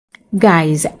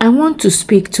Guys, I want to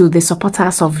speak to the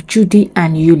supporters of Judy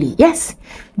and Yul. Yes,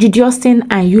 Judy Austin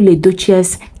and Yul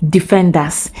Edochie's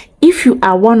defenders. If you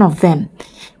are one of them,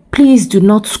 please do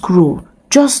not scroll.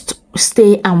 Just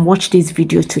stay and watch this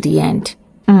video to the end.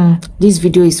 This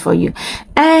video is for you.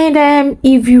 And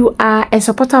if you are a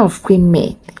supporter of Queen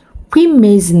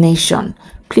May's Nation,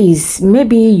 please,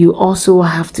 maybe you also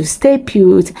have to stay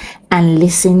put and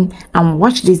listen and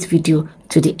watch this video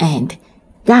to the end.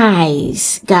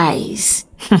 Guys,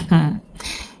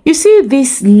 you see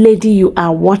this lady you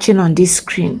are watching on this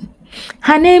screen?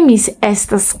 Her name is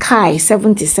Esther Sky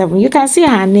 77. You can see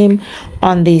her name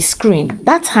on the screen.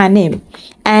 That's her name.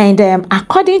 And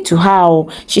according to her,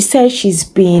 she says she's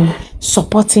been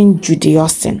supporting Judy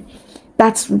Austin.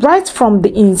 That's right from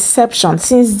the inception,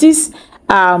 since this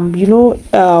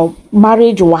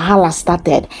marriage wahala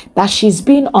started, that she's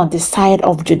been on the side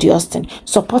of Judy Austin,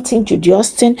 supporting Judy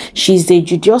Austin. She's a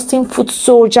Judy Austin foot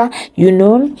soldier,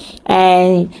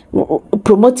 and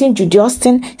promoting Judy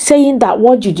Austin, saying that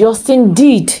what Judy Austin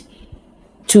did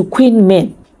to Queen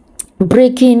May,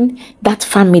 breaking that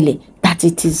family, that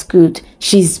it is good.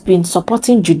 She's been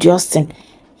supporting Judy Austin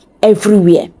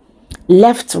everywhere,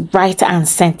 left, right, and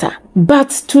center.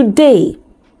 But today,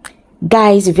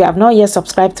 guys, if you have not yet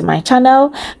subscribed to my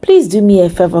channel, please do me a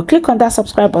favor, click on that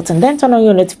subscribe button, then turn on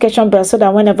your notification bell so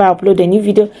that whenever I upload a new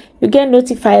video, you get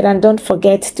notified. And don't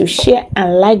forget to share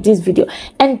and like this video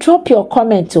and drop your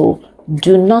comment.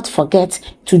 Do not forget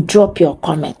to drop your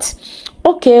comment.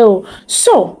 Okay,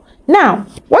 so now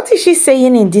what is she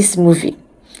saying in this movie?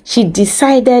 She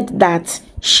decided that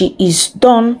she is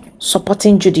done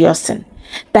supporting Judy Austin,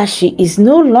 that she is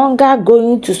no longer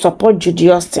going to support Judy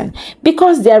Austin,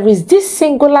 because there is this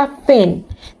singular thing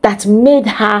that made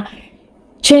her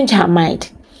change her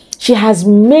mind. She has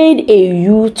made a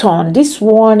U-turn. This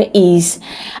one is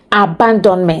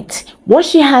abandonment. What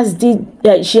she has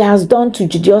done to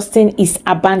Judy Austin is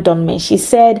abandonment. She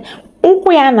said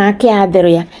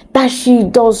that she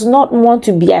does not want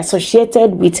to be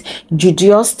associated with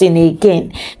Judy Austin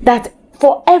again. That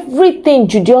for everything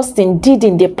Judy Austin did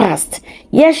in the past,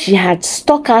 yes, she had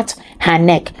stuck out her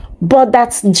neck, but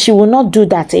that she will not do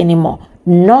that anymore.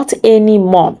 Not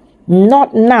anymore.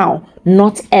 Not now.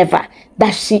 Not ever.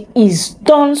 That she is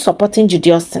done supporting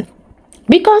Judy Austin.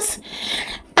 Because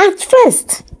at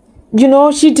first,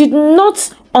 she did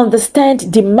not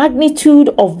understand the magnitude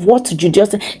of what Judy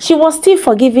Austin. She was still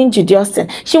forgiving Judy Austin.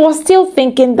 She was still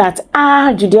thinking that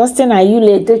Judy Austin and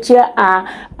Yul Edochie are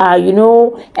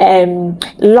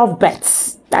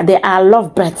lovebirds. That they are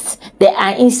lovebirds. They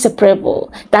are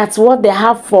inseparable. That's what they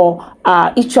have for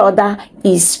each other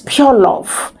is pure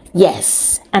love.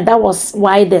 Yes, and that was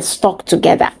why they stuck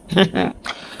together.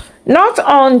 Not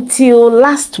until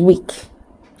last week,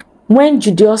 when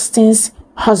Judy Austin's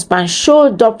husband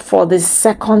showed up for the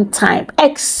second time,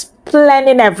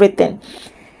 explaining everything.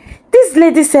 This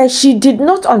lady said she did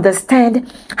not understand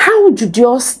how Judy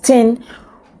Austin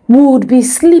would be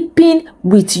sleeping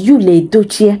with Yul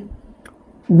Edochie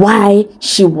while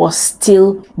she was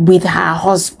still with her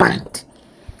husband.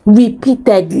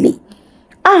 Repeatedly.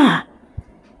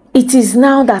 It is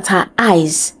now that her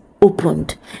eyes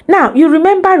opened. Now, you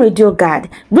remember Radio Guard.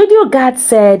 Radio Guard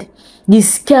said the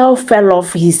scale fell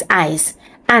off his eyes.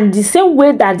 And the same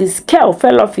way that the scale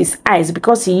fell off his eyes,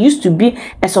 because he used to be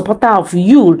a supporter of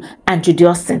Yul and Judy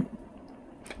Austin.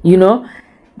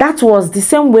 That was the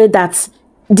same way that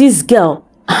this girl,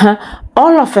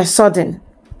 all of a sudden,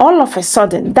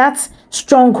 that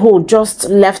stronghold just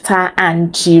left her,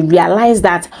 and she realized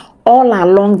that all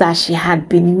along that she had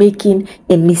been making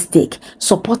a mistake,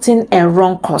 supporting a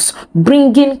wrong cause,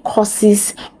 bringing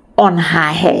curses on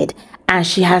her head. And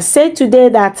she has said today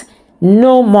that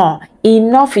no more,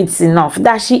 enough is enough,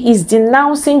 that she is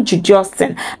denouncing Judy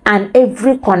Austin and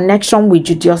every connection with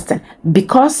Judy Austin,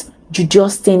 because Judy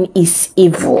Austin is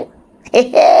evil.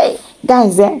 Hey,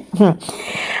 guys, I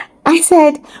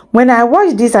said, when I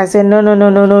watched this, I said,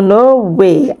 no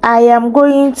way. I am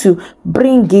going to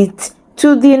bring it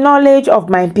to the knowledge of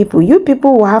my people. You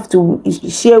people will have to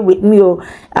share with me or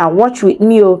watch with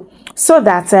me, so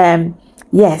that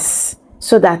yes,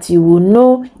 so that you will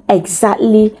know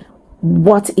exactly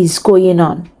what is going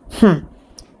on.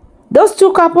 Those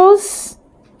two couples,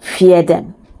 fear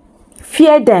them.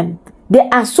 They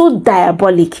are so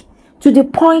diabolic, to the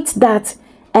point that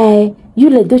Yul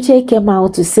Edochie came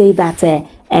out to say that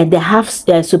they have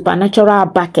supernatural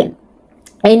backing.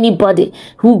 Anybody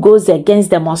who goes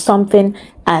against them or something,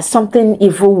 something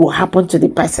evil will happen to the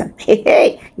person.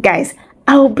 Hey, guys,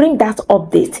 I will bring that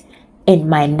update in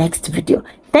my next video.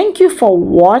 Thank you for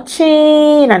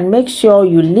watching, and make sure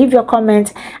you leave your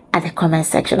comment at the comment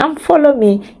section and follow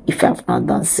me if you have not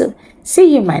done so.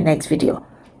 See you in my next video.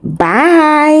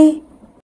 Bye.